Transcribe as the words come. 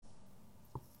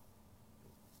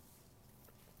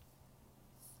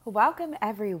Welcome,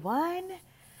 everyone.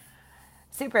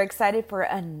 Super excited for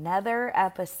another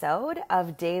episode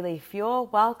of Daily Fuel.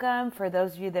 Welcome. For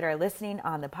those of you that are listening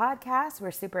on the podcast, we're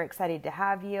super excited to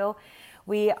have you.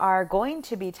 We are going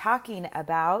to be talking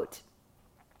about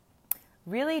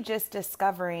really just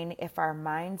discovering if our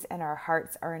minds and our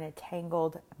hearts are in a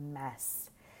tangled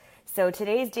mess. So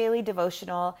today's daily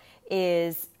devotional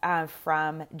is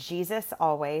from Jesus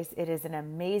Always. It is an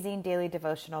amazing daily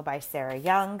devotional by Sarah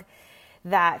Young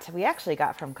that we actually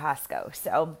got from Costco.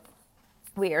 So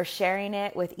we are sharing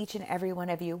it with each and every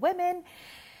one of you women.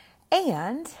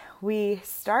 And we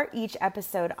start each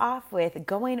episode off with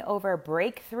going over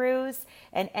breakthroughs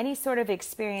and any sort of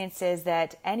experiences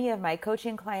that any of my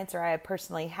coaching clients or I have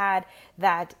personally had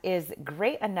that is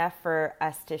great enough for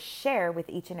us to share with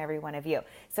each and every one of you.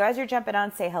 So as you're jumping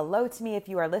on, say hello to me. If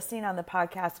you are listening on the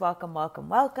podcast, welcome, welcome,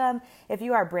 welcome. If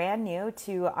you are brand new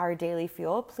to our Daily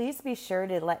Fuel, please be sure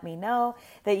to let me know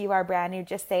that you are brand new.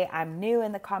 Just say I'm new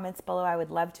in the comments below. I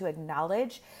would love to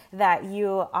acknowledge that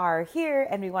you are here,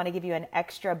 and we want to give you an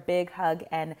extra big hug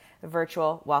and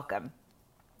virtual welcome.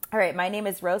 All right, my name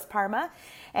is Rose Parma,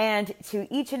 and to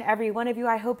each and every one of you,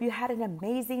 I hope you had an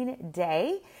amazing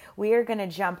day. We are going to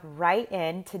jump right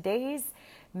in. Today's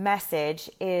message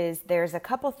is there's a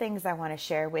couple things I want to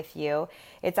share with you.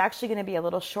 It's actually going to be a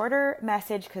little shorter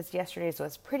message because yesterday's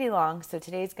was pretty long, so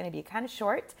today's going to be kind of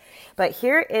short. But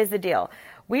here is the deal.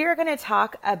 We are going to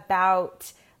talk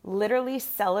about literally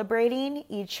celebrating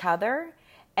each other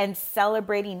and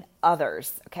celebrating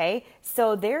others, okay?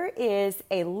 So this is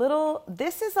a little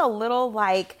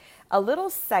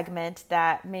segment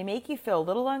that may make you feel a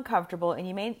little uncomfortable,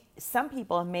 and some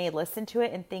people may listen to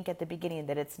it and think at the beginning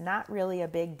that it's not really a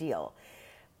big deal.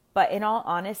 But in all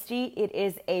honesty, it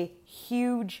is a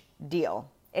huge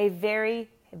deal, a very,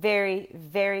 very,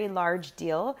 very large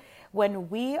deal when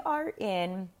we are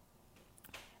in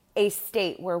a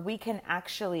state where we can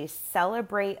actually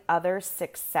celebrate others'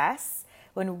 success,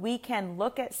 when we can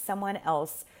look at someone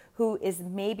else who is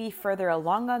maybe further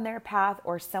along on their path,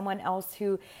 or someone else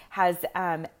who has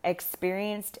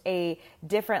experienced a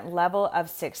different level of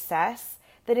success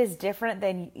that is different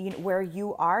than where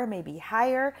you are, maybe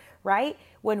higher, right?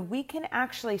 When we can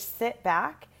actually sit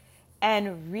back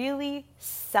and really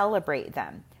celebrate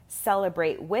them,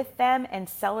 celebrate with them, and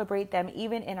celebrate them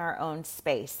even in our own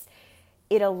space.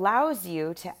 It allows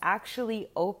you to actually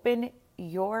open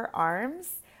your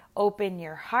arms, open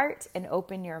your heart, and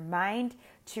open your mind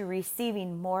to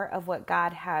receiving more of what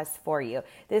God has for you.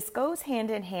 This goes hand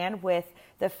in hand with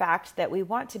the fact that we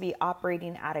want to be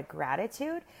operating out of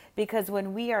gratitude, because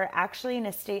when we are actually in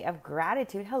a state of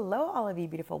gratitude, hello, all of you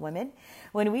beautiful women,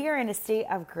 when we are in a state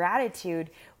of gratitude,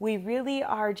 we really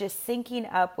are just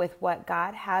syncing up with what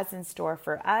God has in store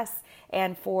for us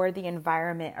and for the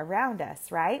environment around us,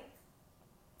 right?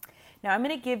 Now, I'm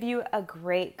going to give you a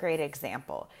great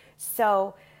example.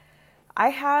 So I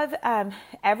have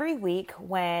every week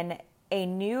when a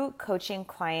new coaching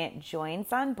client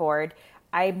joins on board,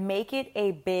 I make it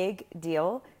a big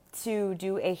deal to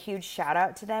do a huge shout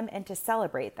out to them and to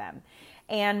celebrate them.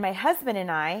 And my husband and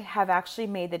I have actually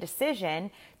made the decision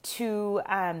to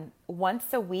once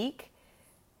a week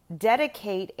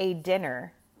dedicate a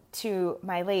dinner to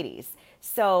my ladies.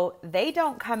 So they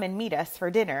don't come and meet us for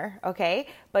dinner, okay?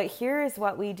 But here is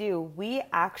what we do. We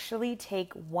actually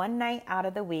take one night out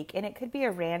of the week, and it could be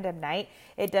a random night.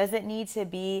 It doesn't need to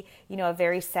be, a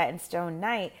very set in stone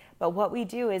night. But what we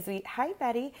do is hi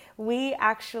Betty, we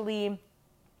actually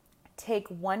take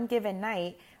one given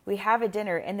night, we have a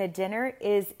dinner, and the dinner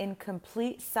is in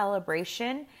complete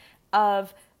celebration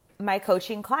of my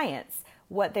coaching clients,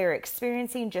 what they're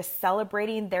experiencing, just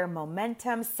celebrating their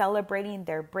momentum, celebrating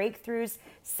their breakthroughs,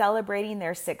 celebrating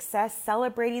their success,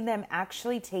 celebrating them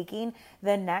actually taking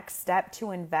the next step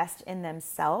to invest in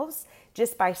themselves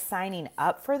just by signing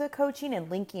up for the coaching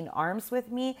and linking arms with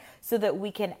me so that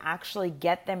we can actually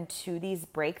get them to these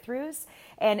breakthroughs.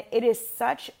 And it is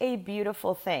such a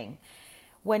beautiful thing.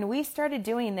 When we started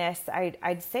doing this,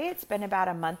 I'd say it's been about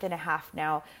a month and a half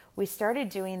now. We started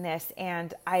doing this,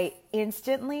 and I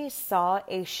instantly saw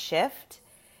a shift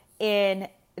in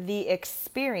the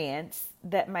experience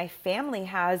that my family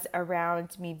has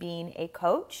around me being a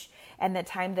coach and the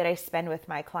time that I spend with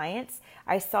my clients.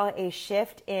 I saw a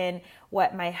shift in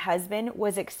what my husband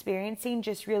was experiencing,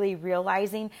 just really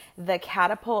realizing the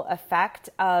catapult effect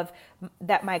of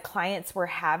that my clients were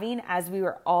having as we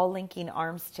were all linking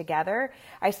arms together.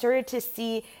 I started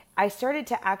to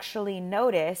actually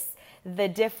notice the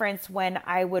difference when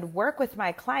I would work with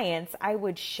my clients. I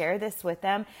would share this with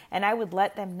them and I would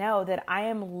let them know that I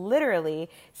am literally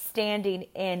standing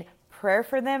in prayer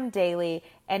for them daily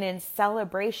and in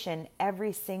celebration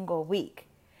every single week.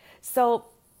 So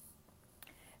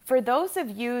for those of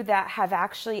you that have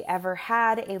actually ever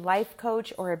had a life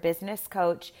coach or a business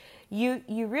coach,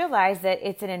 you realize that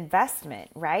it's an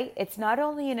investment, right? It's not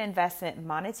only an investment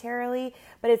monetarily,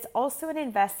 but it's also an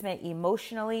investment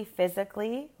emotionally,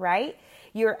 physically, right?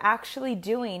 You're actually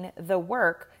doing the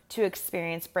work to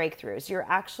experience breakthroughs. You're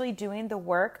actually doing the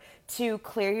work to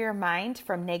clear your mind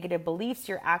from negative beliefs.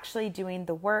 You're actually doing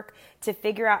the work to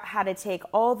figure out how to take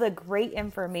all the great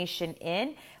information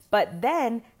in, but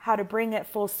then how to bring it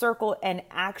full circle and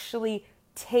actually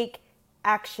take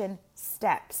action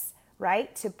steps,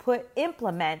 right? To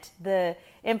implement the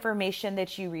information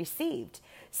that you received.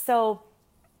 So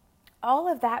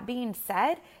all of that being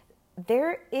said,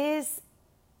 there is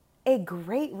a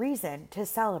great reason to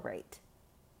celebrate.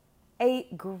 A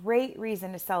great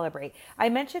reason to celebrate. I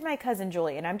mentioned my cousin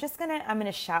Julie, and I'm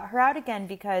gonna shout her out again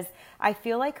because I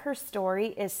feel like her story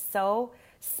is so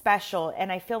special,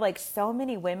 and I feel like so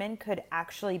many women could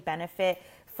actually benefit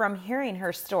from hearing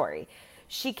her story.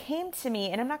 She came to me,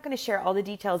 and I'm not going to share all the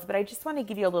details, but I just want to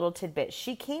give you a little tidbit.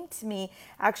 She came to me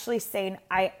actually saying,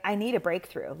 I need a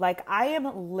breakthrough. Like, I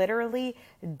am literally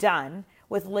done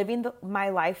with living my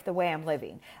life the way I'm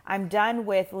living. I'm done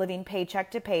with living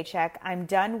paycheck to paycheck. I'm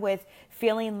done with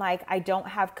feeling like I don't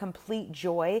have complete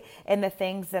joy in the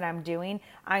things that I'm doing.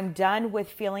 I'm done with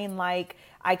feeling like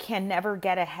I can never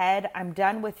get ahead. I'm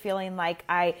done with feeling like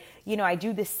I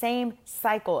do the same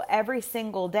cycle every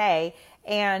single day,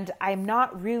 and I'm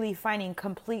not really finding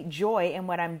complete joy in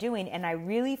what I'm doing. And I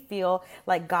really feel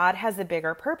like God has a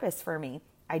bigger purpose for me.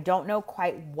 I don't know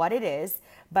quite what it is,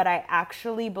 but I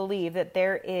actually believe that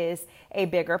there is a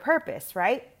bigger purpose,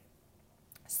 right?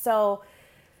 So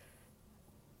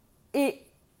it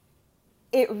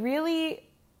really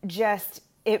just,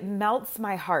 it melts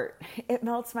my heart. It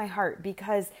melts my heart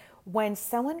because when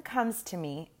someone comes to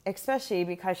me, especially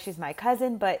because she's my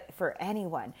cousin, but for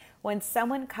anyone, when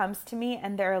someone comes to me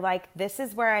and they're like, this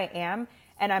is where I am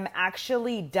and I'm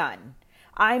actually done.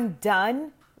 I'm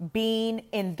done being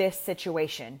in this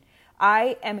situation.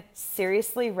 I am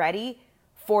seriously ready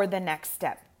for the next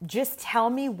step. Just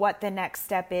tell me what the next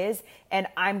step is and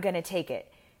I'm going to take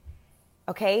it.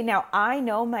 Okay. Now I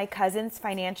know my cousin's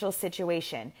financial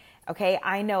situation. Okay.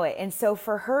 I know it. And so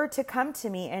for her to come to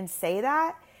me and say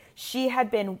that, she had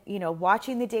been,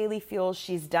 watching the Daily Fuel.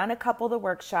 She's done a couple of the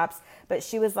workshops, but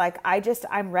she was like,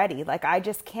 I'm ready. Like, I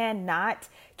just cannot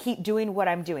keep doing what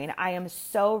I'm doing. I am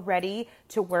so ready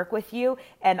to work with you.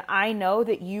 And I know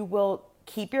that you will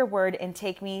keep your word and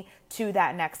take me to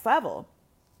that next level.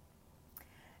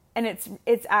 And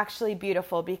it's actually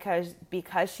beautiful because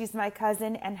she's my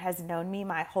cousin and has known me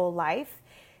my whole life.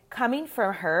 Coming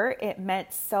from her, it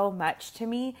meant so much to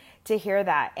me to hear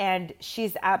that. And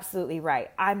she's absolutely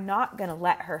right. I'm not going to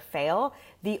let her fail.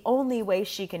 The only way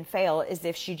she can fail is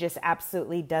if she just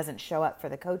absolutely doesn't show up for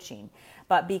the coaching.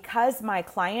 But because my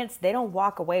clients, they don't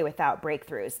walk away without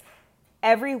breakthroughs.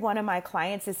 Every one of my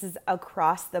clients, this is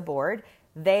across the board,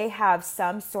 they have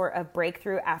some sort of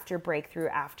breakthrough after breakthrough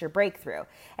after breakthrough.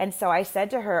 And so I said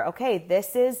to her, okay,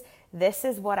 this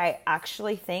is what I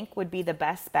actually think would be the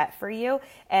best bet for you.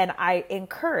 And I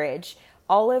encourage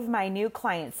all of my new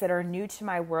clients that are new to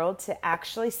my world to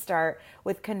actually start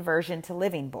with Conversion to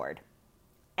Living Board.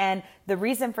 And the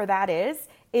reason for that is,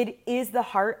 it is the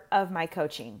heart of my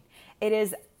coaching. It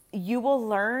is, you will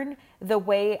learn the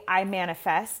way I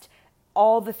manifest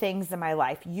all the things in my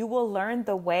life. You will learn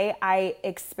the way I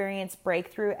experience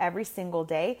breakthrough every single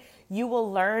day. You will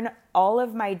learn all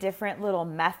of my different little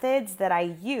methods that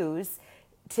I use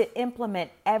to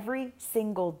implement every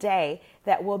single day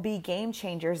that will be game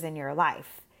changers in your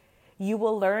life. You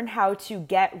will learn how to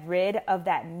get rid of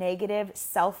that negative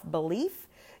self-belief.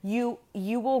 You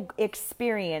will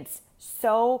experience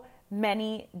so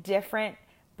many different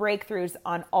breakthroughs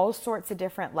on all sorts of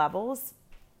different levels.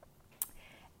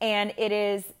 And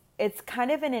it's kind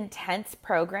of an intense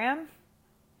program.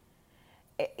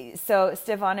 So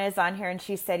Stevana is on here and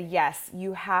she said, yes,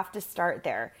 you have to start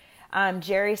there.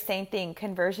 Jerry, same thing.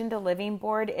 Conversion to Living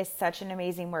Board is such an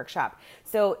amazing workshop.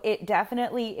 So it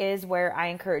definitely is where I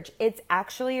encourage. It's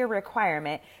actually a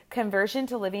requirement. Conversion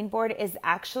to Living Board is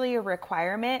actually a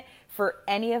requirement for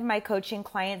any of my coaching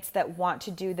clients that want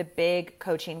to do the big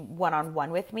coaching one-on-one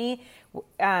with me,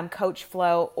 Coach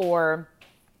Flow, or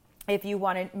If you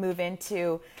want to move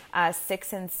into a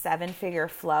 6 and 7 figure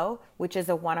flow, which is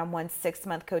a one-on-one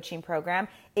 6-month coaching program,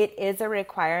 it is a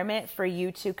requirement for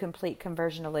you to complete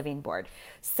Conversion to Living Board.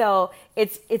 So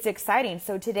it's exciting.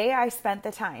 So today I spent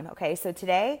the time,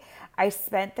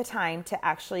 to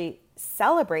actually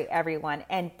celebrate everyone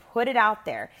and put it out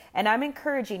there. And I'm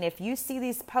encouraging, if you see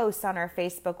these posts on our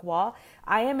Facebook wall,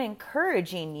 I am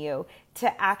encouraging you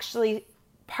to actually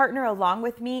partner along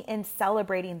with me in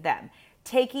celebrating them,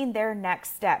 taking their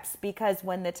next steps, because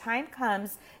when the time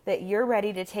comes that you're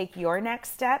ready to take your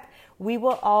next step, we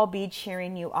will all be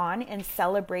cheering you on and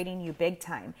celebrating you big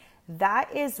time.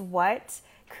 That is what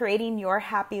creating your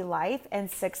happy life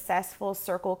and successful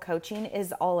circle coaching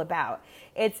is all about.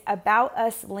 It's about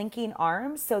us linking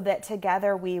arms so that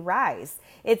together we rise.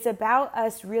 It's about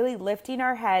us really lifting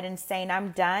our head and saying,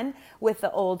 I'm done with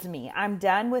the old me. I'm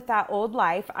done with that old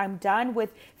life. I'm done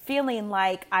with feeling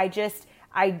like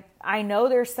I know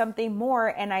there's something more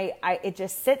and it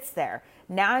just sits there.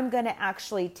 Now I'm going to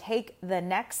actually take the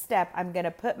next step. I'm going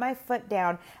to put my foot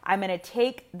down. I'm going to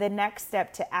take the next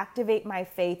step to activate my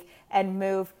faith and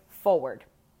move forward.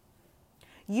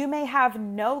 You may have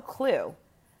no clue.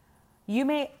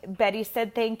 Betty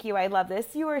said, thank you. I love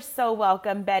this. You are so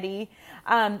welcome, Betty.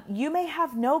 You may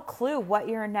have no clue what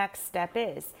your next step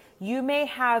is. You may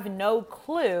have no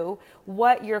clue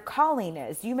what your calling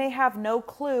is. You may have no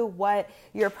clue what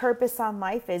your purpose on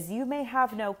life is. You may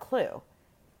have no clue.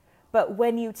 But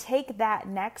when you take that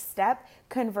next step,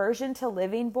 Conversion to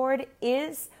Living Board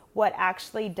is what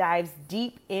actually dives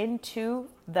deep into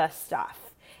the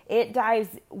stuff.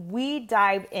 We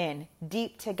dive in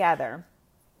deep together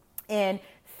in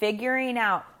figuring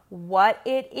out what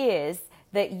it is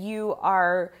that you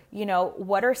are,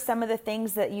 what are some of the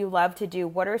things that you love to do?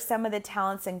 What are some of the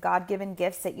talents and God-given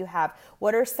gifts that you have?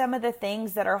 What are some of the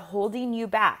things that are holding you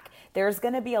back? There's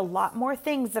going to be a lot more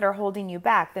things that are holding you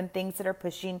back than things that are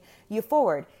pushing you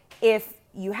forward. If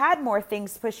you had more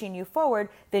things pushing you forward,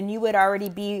 then you would already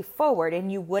be forward and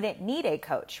you wouldn't need a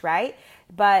coach, right?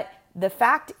 But the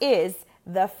fact is,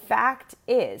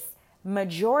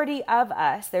 majority of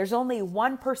us, there's only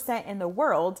 1% in the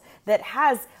world that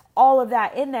has all of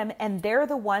that in them, and they're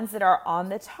the ones that are on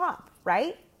the top,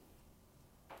 right?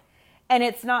 And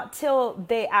it's not till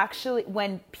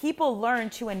when people learn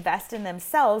to invest in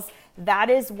themselves, that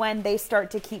is when they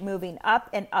start to keep moving up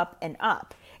and up and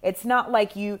up. It's not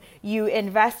like you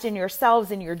invest in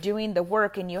yourselves and you're doing the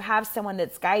work and you have someone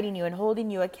that's guiding you and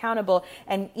holding you accountable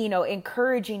and,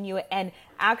 encouraging you and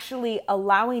actually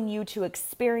allowing you to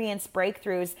experience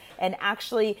breakthroughs and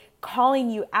actually calling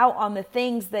you out on the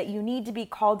things that you need to be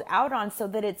called out on so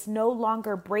that it's no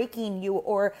longer breaking you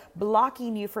or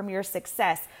blocking you from your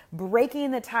success, breaking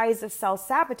the ties of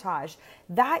self-sabotage.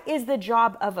 That is the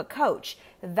job of a coach.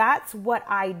 That's what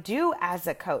I do as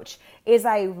a coach, is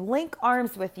I link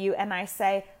arms with you and I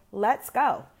say, let's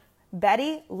go.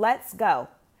 Betty, let's go.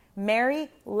 Mary,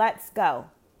 let's go.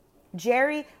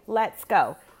 Jerry, let's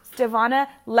go. Stevana,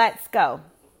 let's go.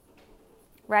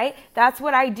 Right? That's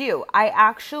what I do. I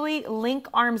actually link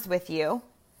arms with you.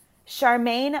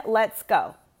 Charmaine, let's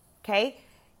go. Okay?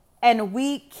 And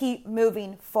we keep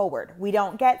moving forward. We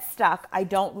don't get stuck. I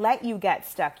don't let you get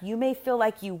stuck. You may feel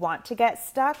like you want to get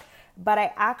stuck, but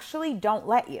I actually don't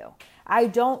let you. I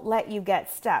don't let you get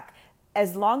stuck.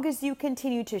 As long as you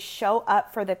continue to show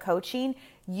up for the coaching,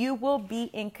 you will be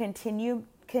in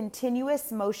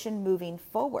continuous motion moving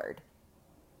forward.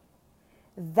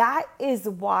 That is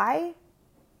why,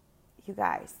 you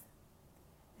guys,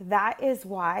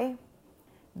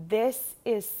 this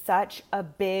is such a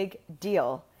big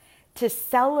deal, to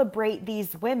celebrate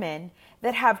these women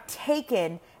that have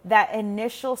taken that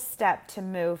initial step to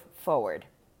move forward.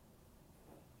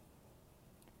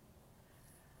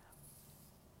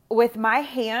 With my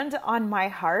hand on my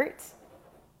heart,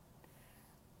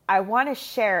 I want to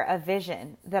share a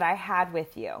vision that I had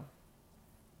with you.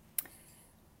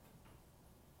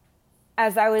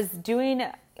 As I was doing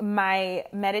my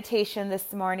meditation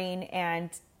this morning and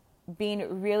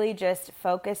being really just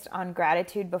focused on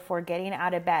gratitude before getting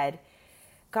out of bed,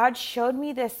 God showed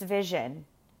me this vision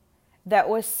that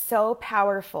was so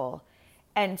powerful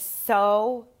and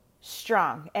so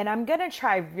strong. And I'm going to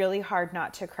try really hard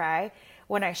not to cry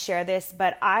when I share this,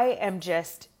 but I am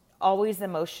just always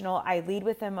emotional. I lead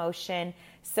with emotion.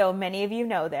 So many of you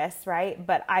know this, right?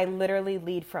 But I literally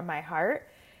lead from my heart.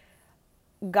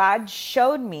 God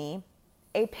showed me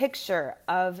a picture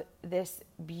of this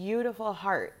beautiful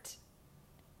heart.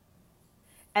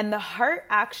 And the heart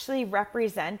actually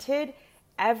represented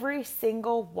every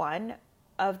single one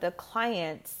of the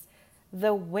clients,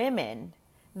 the women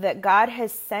that God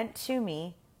has sent to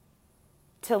me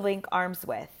to link arms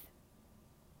with.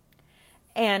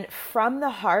 And from the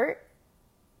heart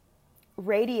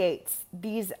radiates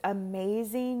these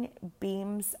amazing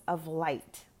beams of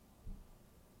light.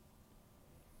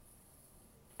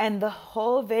 And the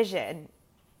whole vision,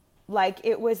 like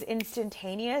it was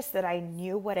instantaneous that I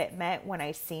knew what it meant when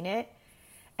I seen it.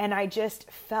 And I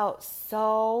just felt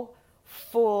so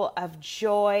full of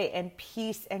joy and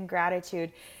peace and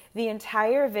gratitude. The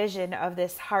entire vision of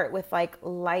this heart with like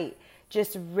light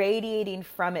just radiating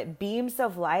from it, beams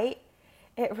of light,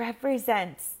 it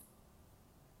represents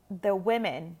the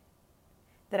women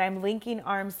that I'm linking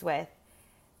arms with,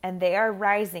 and they are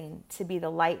rising to be the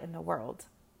light in the world.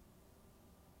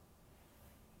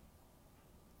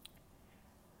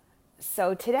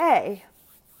 So today,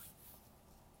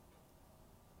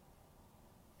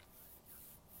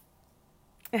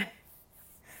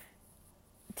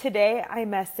 I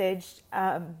messaged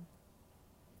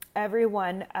every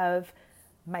one of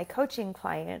my coaching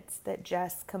clients that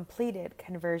just completed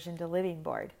Conversion to Living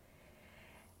Board.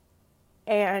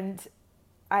 And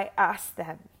I asked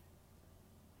them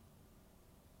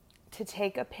to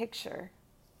take a picture,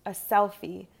 a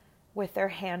selfie, with their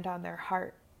hand on their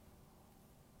heart.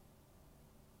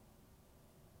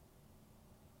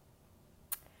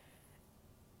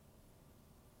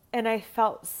 And I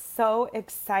felt so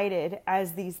excited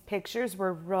as these pictures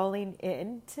were rolling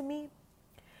in to me.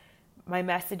 My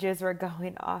messages were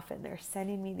going off and they're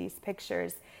sending me these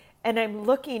pictures. And I'm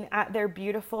looking at their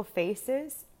beautiful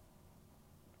faces.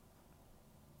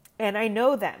 And I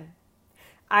know them.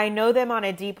 I know them on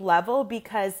a deep level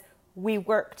because we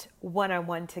worked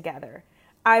one-on-one together.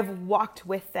 I've walked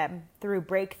with them through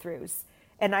breakthroughs.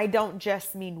 And I don't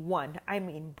just mean one. I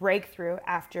mean breakthrough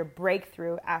after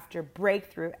breakthrough after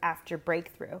breakthrough after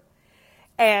breakthrough.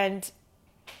 And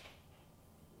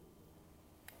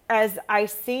as I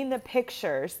seen the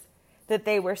pictures that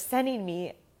they were sending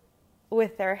me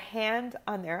with their hand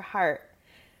on their heart,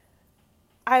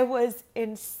 I was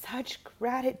in such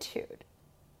gratitude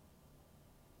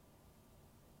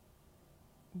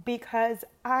because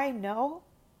I know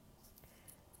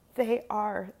they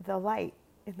are the light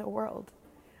in the world.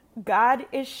 God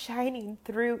is shining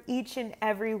through each and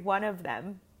every one of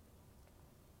them.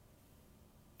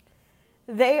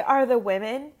 They are the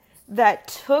women that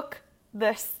took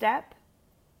the step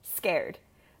scared,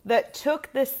 that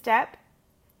took the step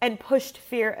and pushed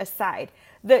fear aside,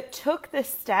 that took the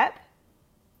step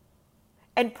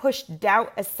and pushed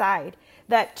doubt aside,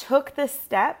 that took the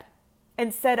step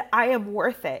and said, I am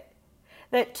worth it,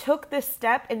 that took the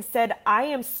step and said, I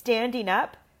am standing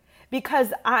up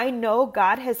because I know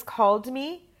God has called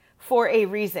me for a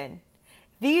reason.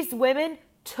 These women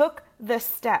took the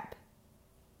step.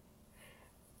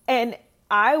 And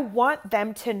I want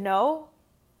them to know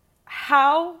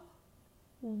how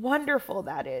wonderful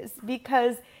that is,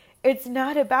 because it's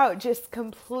not about just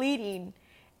completing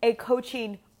a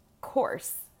coaching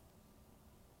course.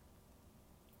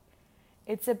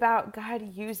 It's about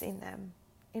God using them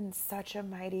in such a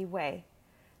mighty way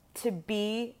to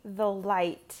be the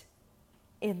light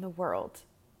in the world.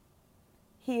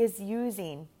 He is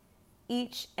using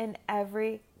each and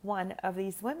every one of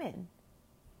these women.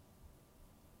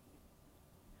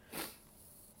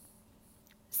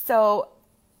 So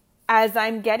as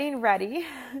I'm getting ready,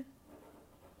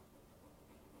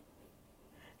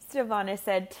 Stevana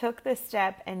said, took the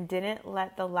step and didn't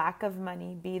let the lack of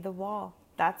money be the wall.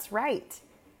 That's right.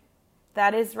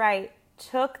 That is right.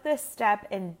 Took the step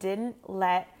and didn't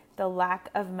let the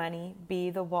lack of money be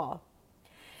the wall.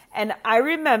 And I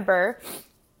remember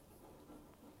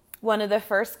one of the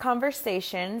first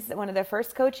conversations, one of the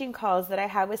first coaching calls that I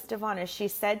had with Stevana, she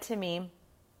said to me,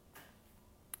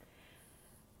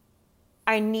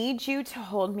 I need you to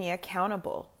hold me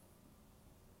accountable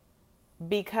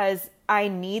because I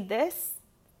need this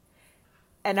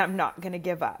and I'm not going to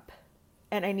give up.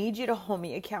 And I need you to hold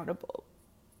me accountable.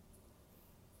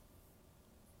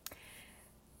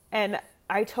 And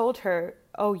I told her,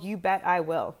 oh, you bet I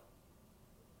will.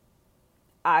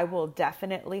 I will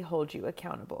definitely hold you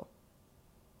accountable.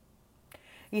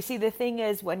 You see, the thing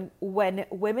is, when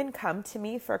women come to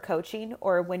me for coaching,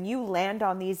 or when you land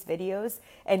on these videos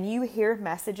and you hear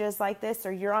messages like this,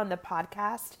 or you're on the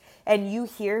podcast and you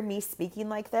hear me speaking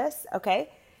like this,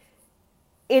 okay?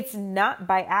 It's not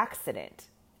by accident.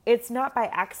 It's not by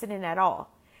accident at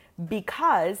all,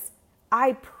 because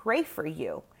I pray for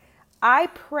you. I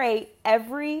pray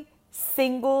every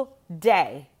single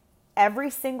day. Every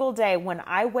single day when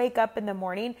I wake up in the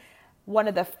morning, one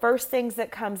of the first things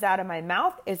that comes out of my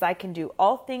mouth is I can do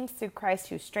all things through Christ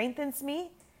who strengthens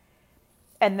me.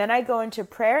 And then I go into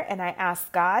prayer and I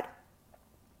ask God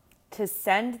to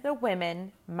send the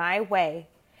women my way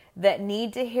that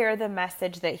need to hear the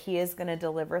message that he is going to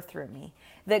deliver through me.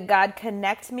 That God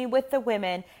connect me with the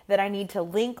women that I need to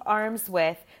link arms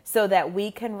with so that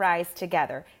we can rise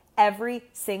together every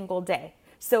single day.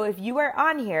 So if you are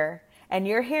on here and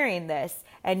you're hearing this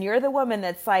and you're the woman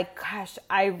that's like, gosh,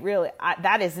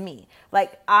 that is me.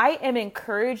 Like, I am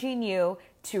encouraging you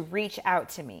to reach out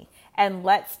to me and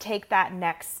let's take that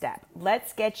next step.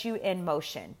 Let's get you in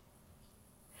motion.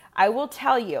 I will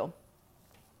tell you,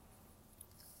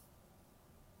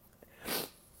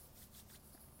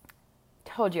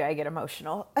 told you I get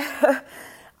emotional.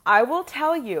 I will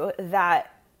tell you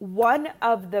that one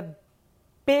of the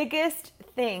biggest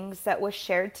things that was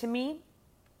shared to me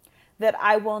that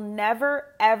I will never,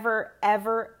 ever,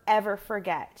 ever, ever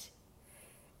forget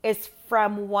is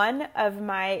from one of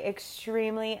my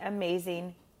extremely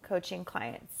amazing coaching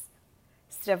clients,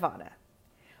 Stevana.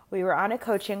 We were on a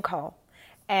coaching call,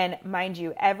 and mind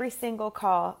you, every single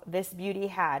call this beauty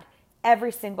had,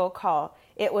 every single call,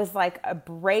 it was like a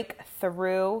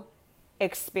breakthrough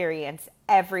experience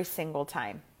every single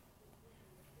time.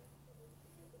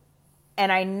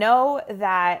 And I know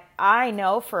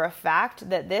for a fact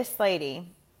that this lady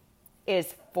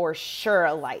is for sure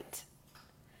a light.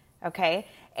 Okay?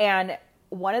 And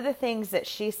one of the things that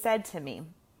she said to me,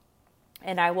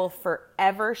 and I will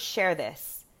forever share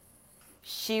this,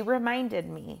 she reminded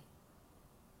me,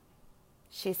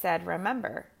 she said,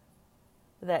 remember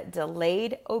that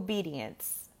delayed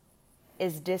obedience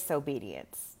is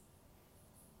disobedience.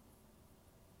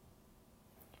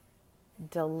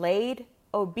 Delayed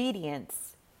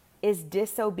obedience is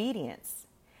disobedience.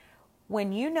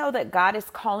 When you know that God is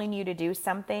calling you to do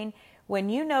something, when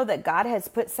you know that God has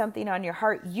put something on your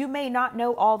heart, you may not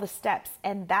know all the steps,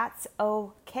 and that's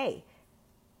okay.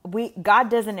 God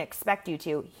doesn't expect you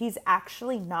to. He's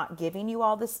actually not giving you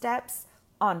all the steps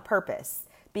on purpose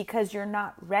because you're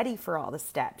not ready for all the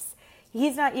steps.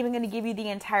 He's not even going to give you the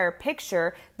entire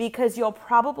picture because you'll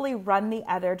probably run the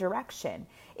other direction.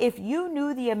 If you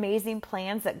knew the amazing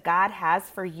plans that God has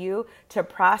for you to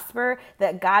prosper,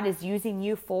 that God is using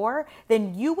you for,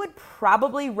 then you would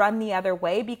probably run the other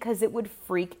way because it would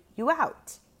freak you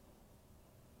out.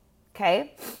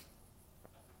 Okay?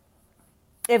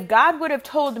 If God would have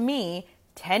told me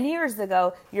 10 years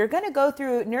ago, you're going to go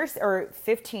through or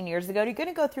 15 years ago, you're going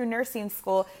to go through nursing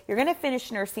school, you're going to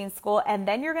finish nursing school, and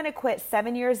then you're going to quit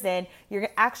 7 years in, you're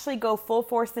going to actually go full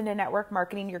force into network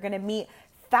marketing, you're going to meet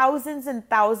thousands and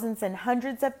thousands and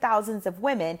hundreds of thousands of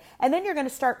women, and then you're going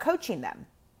to start coaching them.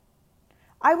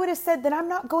 I would have said, then I'm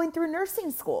not going through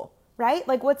nursing school, right?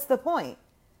 Like, what's the point?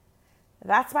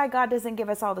 That's why God doesn't give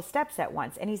us all the steps at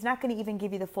once, and he's not going to even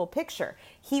give you the full picture.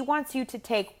 He wants you to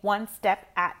take one step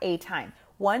at a time,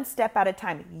 one step at a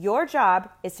time. Your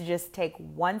job is to just take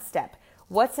one step.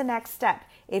 What's the next step?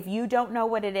 If you don't know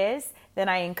what it is, then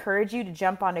I encourage you to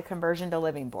jump on a Conversion to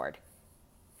Living Board.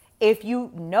 If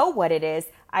you know what it is,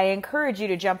 I encourage you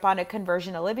to jump on a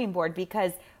Conversion to Living Board,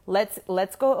 because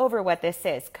let's go over what this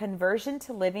is. Conversion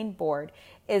to Living Board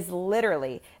is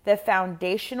literally the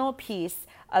foundational piece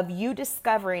of you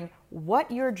discovering what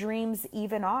your dreams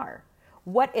even are.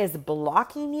 What is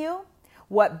blocking you?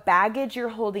 What baggage you're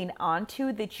holding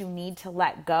onto that you need to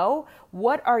let go?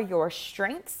 What are your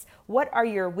strengths? What are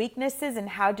your weaknesses, and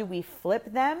how do we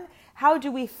flip them? How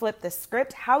do we flip the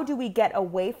script? How do we get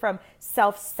away from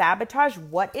self-sabotage?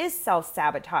 What is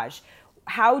self-sabotage?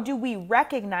 How do we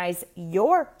recognize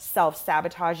your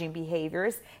self-sabotaging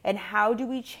behaviors, and how do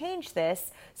we change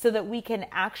this so that we can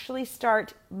actually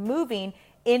start moving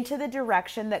into the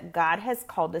direction that God has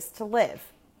called us to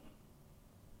live?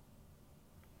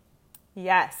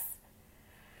 Yes.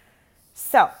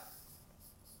 So,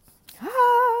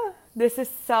 this is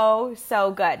so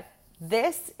good.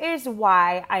 This is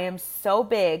why I am so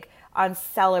big on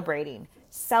celebrating.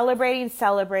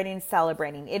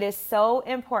 It is so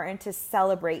important to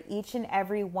celebrate each and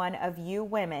every one of you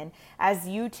women as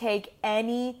you take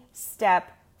any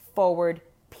step forward,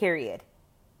 period.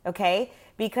 Okay?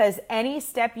 Because any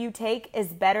step you take is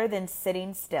better than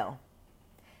sitting still.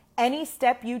 Any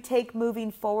step you take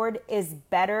moving forward is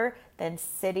better than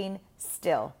sitting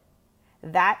still.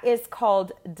 That is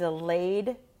called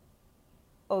delayed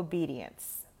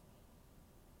obedience.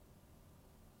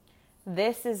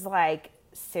 This is like,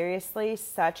 seriously,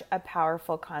 such a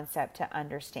powerful concept to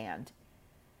understand.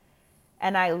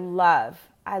 And I love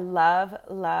that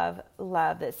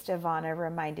Stevana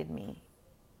reminded me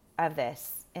of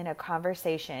this in a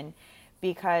conversation,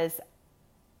 because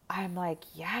I'm like,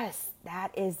 yes,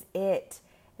 that is it.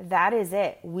 That is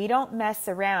it. We don't mess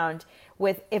around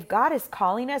with, if God is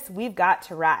calling us, we've got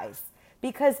to rise,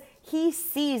 because he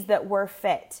sees that we're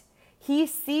fit. He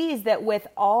sees that with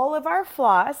all of our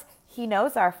flaws, he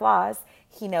knows our flaws.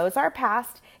 He knows our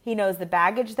past. He knows the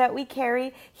baggage that we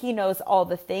carry. He knows all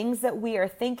the things that we are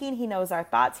thinking. He knows our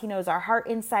thoughts. He knows our heart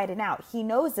inside and out. He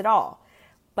knows it all.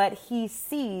 But he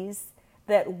sees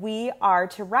that we are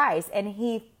to rise, and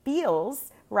he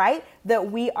feels, right,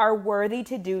 that we are worthy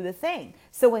to do the thing.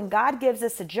 So when God gives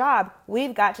us a job,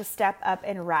 we've got to step up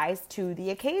and rise to the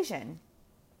occasion.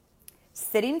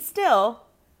 Sitting still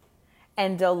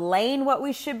and delaying what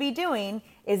we should be doing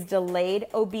is delayed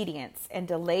obedience, and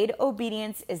delayed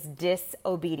obedience is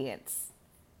disobedience.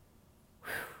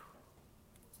 Whew.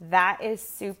 That is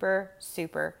super,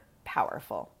 super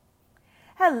powerful.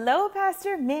 Hello,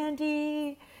 Pastor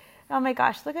Mandy. Oh my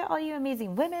gosh, look at all you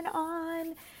amazing women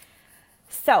on.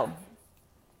 So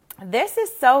this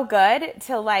is so good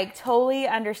to totally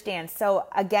understand. So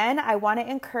again, I want to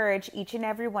encourage each and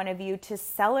every one of you to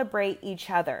celebrate each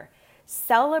other.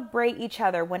 Celebrate each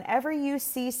other. Whenever you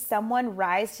see someone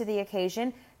rise to the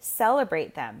occasion,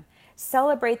 celebrate them.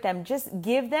 Celebrate them. Just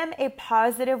give them a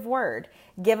positive word.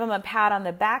 Give them a pat on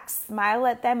the back, smile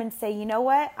at them and say, you know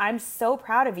what? I'm so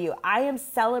proud of you. I am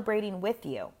celebrating with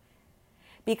you.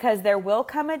 Because there will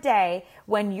come a day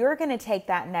when you're going to take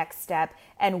that next step,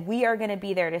 and we are going to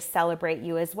be there to celebrate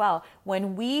you as well.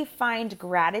 When we find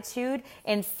gratitude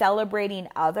in celebrating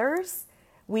others,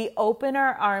 we open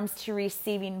our arms to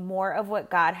receiving more of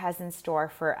what God has in store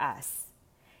for us.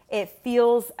 It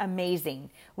feels amazing.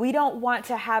 We don't want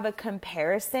to have a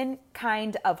comparison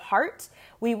kind of heart.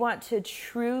 We want to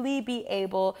truly be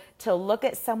able to look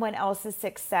at someone else's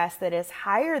success that is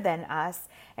higher than us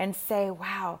and say,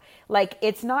 wow,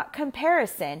 it's not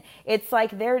comparison. It's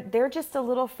like they're just a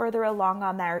little further along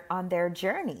on their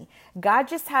journey. God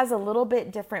just has a little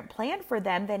bit different plan for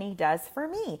them than he does for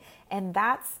me. And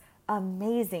that's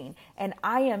amazing. And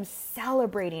I am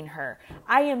celebrating her.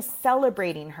 I am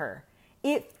celebrating her.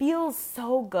 It feels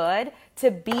so good to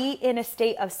be in a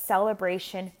state of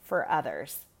celebration for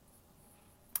others.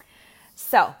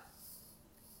 So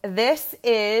this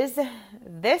is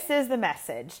the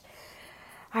message.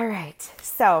 All right.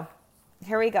 So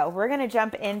here we go. We're going to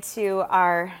jump into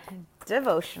our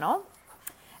devotional,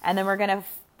 and then we're going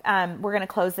to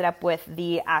close it up with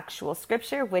the actual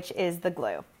scripture, which is the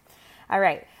glue. All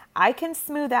right. I can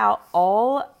smooth out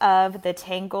all of the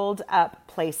tangled up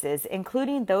places,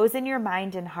 including those in your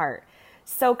mind and heart.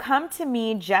 So come to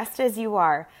me just as you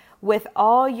are, with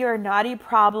all your knotty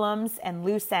problems and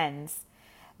loose ends.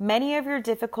 Many of your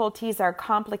difficulties are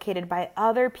complicated by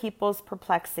other people's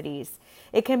perplexities.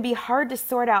 It can be hard to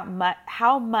sort out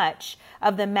how much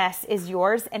of the mess is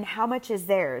yours and how much is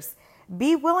theirs.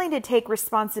 Be willing to take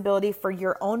responsibility for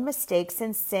your own mistakes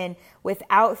and sin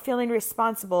without feeling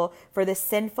responsible for the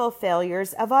sinful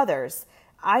failures of others.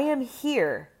 I am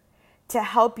here to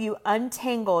help you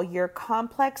untangle your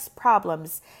complex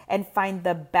problems and find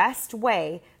the best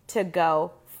way to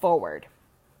go forward.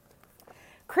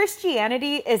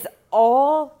 Christianity is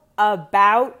all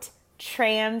about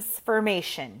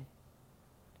transformation.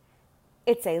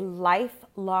 It's a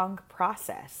lifelong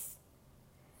process.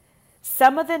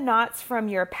 Some of the knots from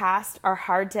your past are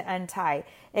hard to untie,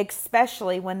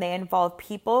 especially when they involve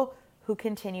people who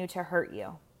continue to hurt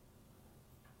you.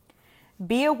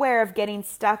 Be aware of getting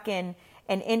stuck in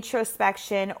an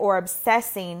introspection or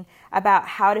obsessing about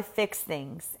how to fix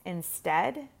things.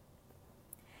 Instead,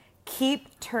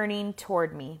 keep turning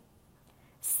toward me,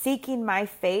 seeking my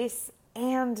face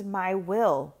and my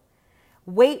will.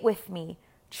 Wait with me,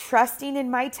 trusting in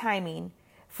my timing,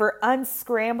 for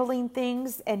unscrambling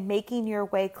things and making your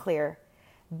way clear.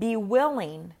 Be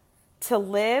willing to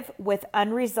live with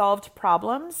unresolved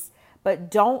problems,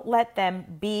 but don't let them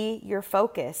be your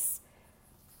focus.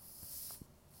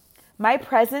 My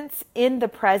presence in the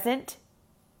present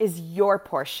is your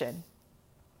portion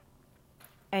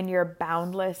and your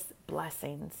boundless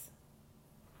blessings.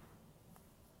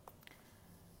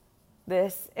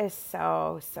 This is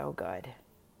so, so good.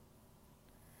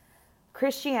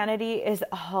 Christianity is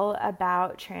all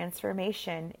about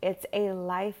transformation. It's a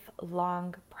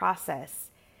lifelong process.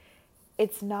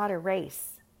 It's not a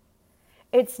race.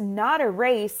 It's not a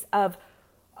race of,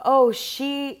 oh,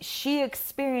 she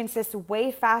experienced this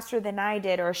way faster than I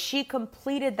did, or she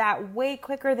completed that way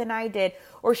quicker than I did,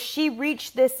 or she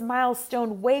reached this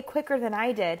milestone way quicker than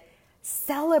I did.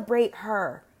 Celebrate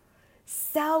her.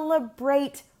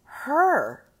 Celebrate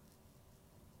her.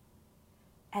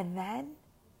 And then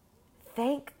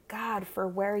thank God for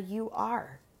where you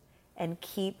are and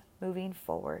keep moving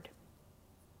forward.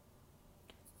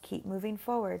 Keep moving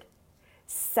forward.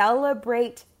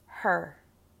 Celebrate her.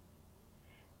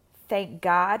 Thank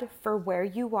God for where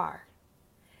you are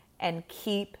and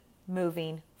keep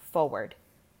moving forward.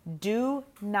 Do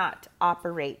not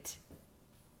operate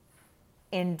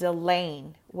in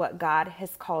delaying what God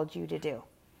has called you to do.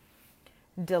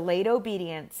 Delayed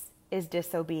obedience is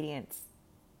disobedience.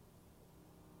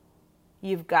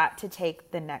 You've got to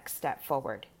take the next step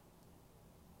forward.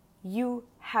 You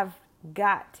have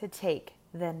got to take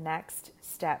the next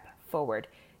step forward.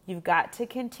 You've got to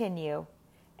continue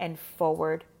in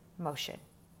forward motion.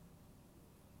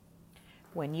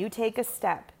 When you take a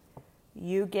step,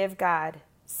 you give God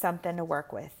something to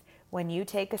work with. When you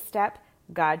take a step,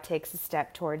 God takes a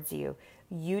step towards you.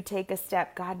 You take a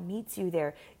step, God meets you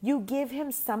there. You give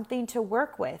him something to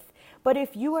work with. But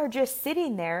if you are just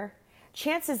sitting there,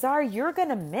 chances are you're going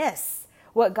to miss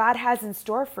what God has in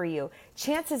store for you.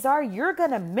 Chances are you're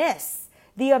going to miss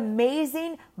the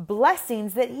amazing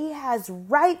blessings that he has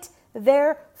right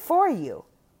there for you.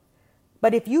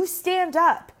 But if you stand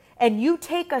up and you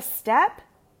take a step,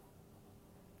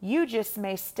 you just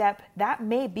may step, that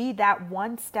may be that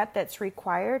one step that's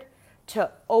required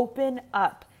to open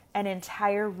up an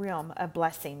entire realm of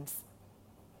blessings.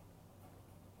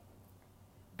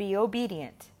 Be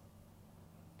obedient.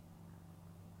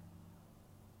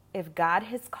 If God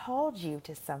has called you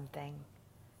to something,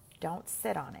 don't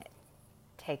sit on it.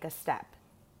 Take a step.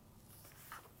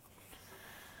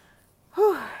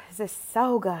 Whew, this is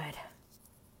so good.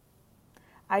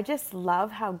 I just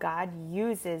love how God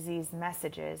uses these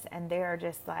messages, and they are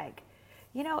just like,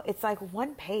 it's like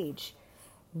one page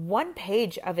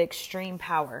of extreme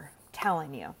power,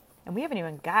 telling you. And we haven't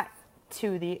even got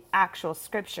to the actual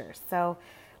scripture. So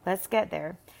let's get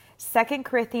there. 2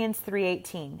 Corinthians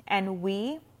 3:18. And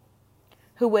we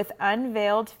who with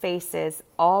unveiled faces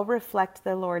all reflect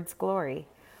the Lord's glory,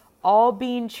 all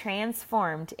being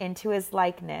transformed into his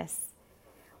likeness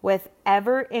with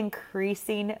ever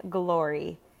increasing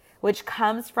glory, which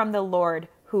comes from the Lord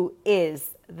who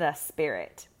is the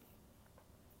Spirit.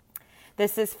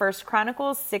 This is 1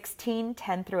 Chronicles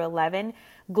 16:10-11.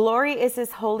 Glory is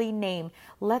his holy name.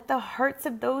 Let the hearts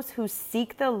of those who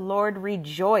seek the Lord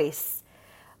rejoice.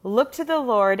 Look to the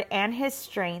Lord and his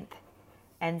strength,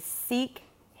 and seek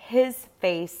his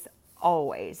face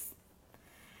always.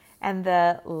 And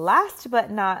the last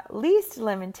but not least,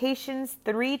 Lamentations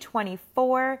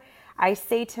 3:24. I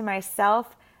say to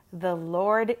myself, the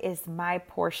Lord is my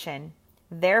portion.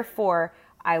 Therefore,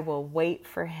 I will wait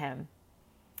for him.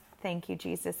 Thank you,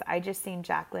 Jesus. I just seen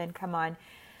Jacqueline. Come on.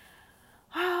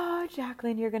 Oh,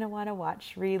 Jacqueline, you're going to want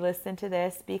to re-listen to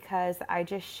this, because I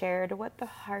just shared what the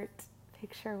heart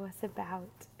picture was about.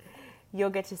 You'll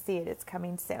get to see it. It's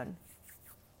coming soon.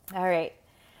 All right.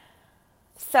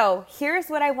 So here's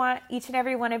what I want each and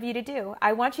every one of you to do.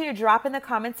 I want you to drop in the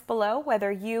comments below,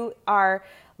 whether you are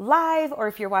live or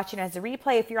if you're watching as a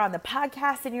replay. If you're on the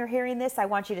podcast and you're hearing this, I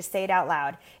want you to say it out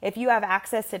loud. If you have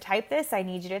access to type this, I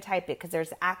need you to type it, because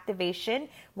there's activation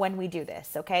when we do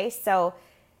this. Okay. So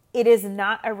it is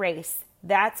not a race.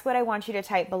 That's what I want you to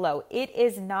type below. It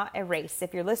is not a race.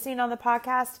 If you're listening on the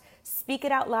podcast, speak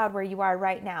it out loud where you are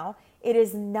right now. It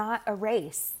is not a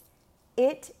race.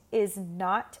 It is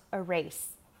not a race.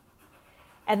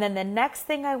 And then the next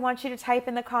thing I want you to type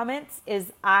in the comments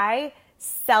is, I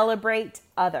celebrate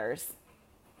others.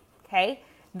 Okay?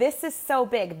 This is so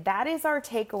big. That is our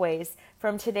takeaways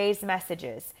from today's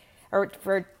messages, or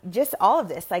for just all of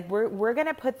this. Like we're going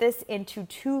to put this into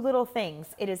two little things.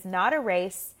 It is not a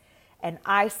race, and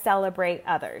I celebrate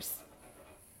others.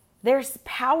 There's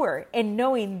power in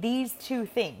knowing these two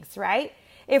things, right?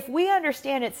 If we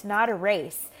understand it's not a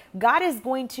race, God is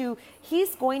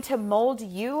he's going to mold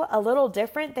you a little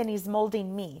different than he's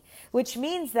molding me, which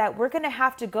means that we're going to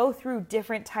have to go through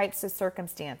different types of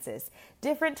circumstances,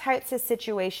 different types of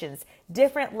situations,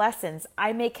 different lessons.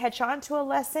 I may catch on to a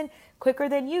lesson quicker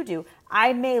than you do.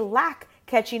 I may lack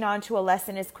catching on to a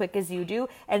lesson as quick as you do.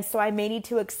 And so I may need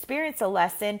to experience a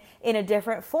lesson in a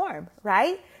different form,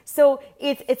 right? So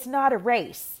it's not a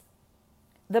race.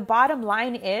 The bottom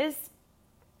line is,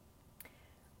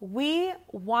 we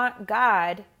want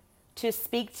God to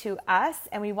speak to us,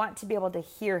 and we want to be able to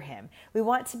hear him. We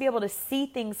want to be able to see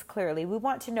things clearly. We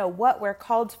want to know what we're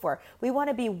called for. We want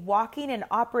to be walking and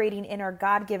operating in our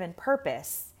God-given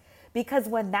purpose. Because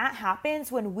when that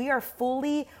happens, when we are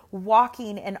fully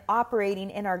walking and operating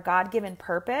in our God-given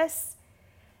purpose,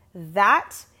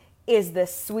 that is the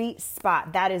sweet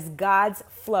spot. That is God's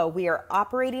flow. We are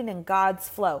operating in God's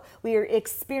flow. We are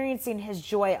experiencing his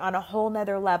joy on a whole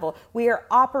nother level. We are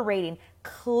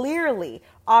clearly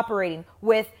operating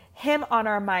with him on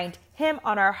our mind, him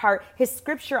on our heart, his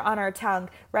scripture on our tongue,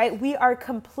 right? We are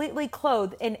completely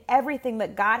clothed in everything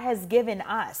that God has given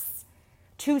us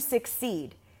to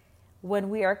succeed when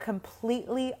we are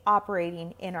completely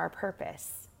operating in our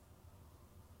purpose.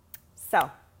 So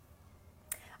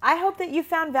I hope that you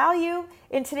found value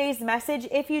in today's message.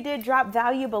 If you did, drop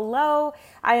value below.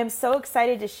 I am so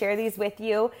excited to share these with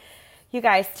you. You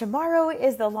guys, tomorrow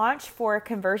is the launch for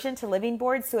Conversion to Living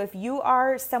Board. So if you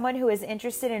are someone who is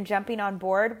interested in jumping on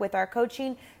board with our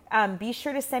coaching, be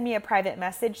sure to send me a private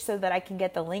message so that I can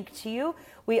get the link to you.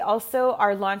 We also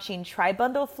are launching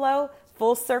Tri-Bundle Flow,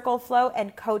 Full Circle Flow,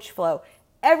 and Coach Flow.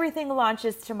 Everything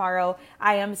launches tomorrow.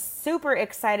 I am super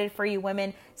excited for you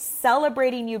women,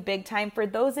 celebrating you big time. For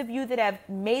those of you that have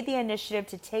made the initiative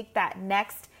to take that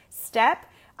next step,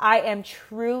 I am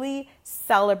truly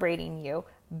celebrating you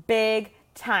big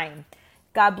time.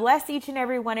 God bless each and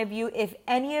every one of you. If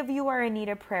any of you are in need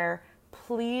of prayer,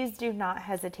 please do not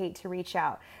hesitate to reach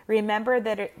out. Remember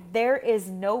that there is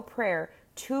no prayer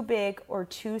too big or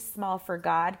too small for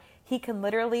God. He can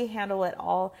literally handle it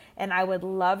all, and I would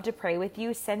love to pray with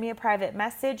you. Send me a private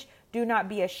message. Do not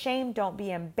be ashamed. Don't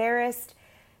be embarrassed.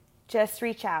 Just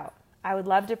reach out. I would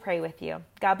love to pray with you.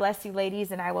 God bless you,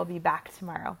 ladies, and I will be back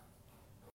tomorrow.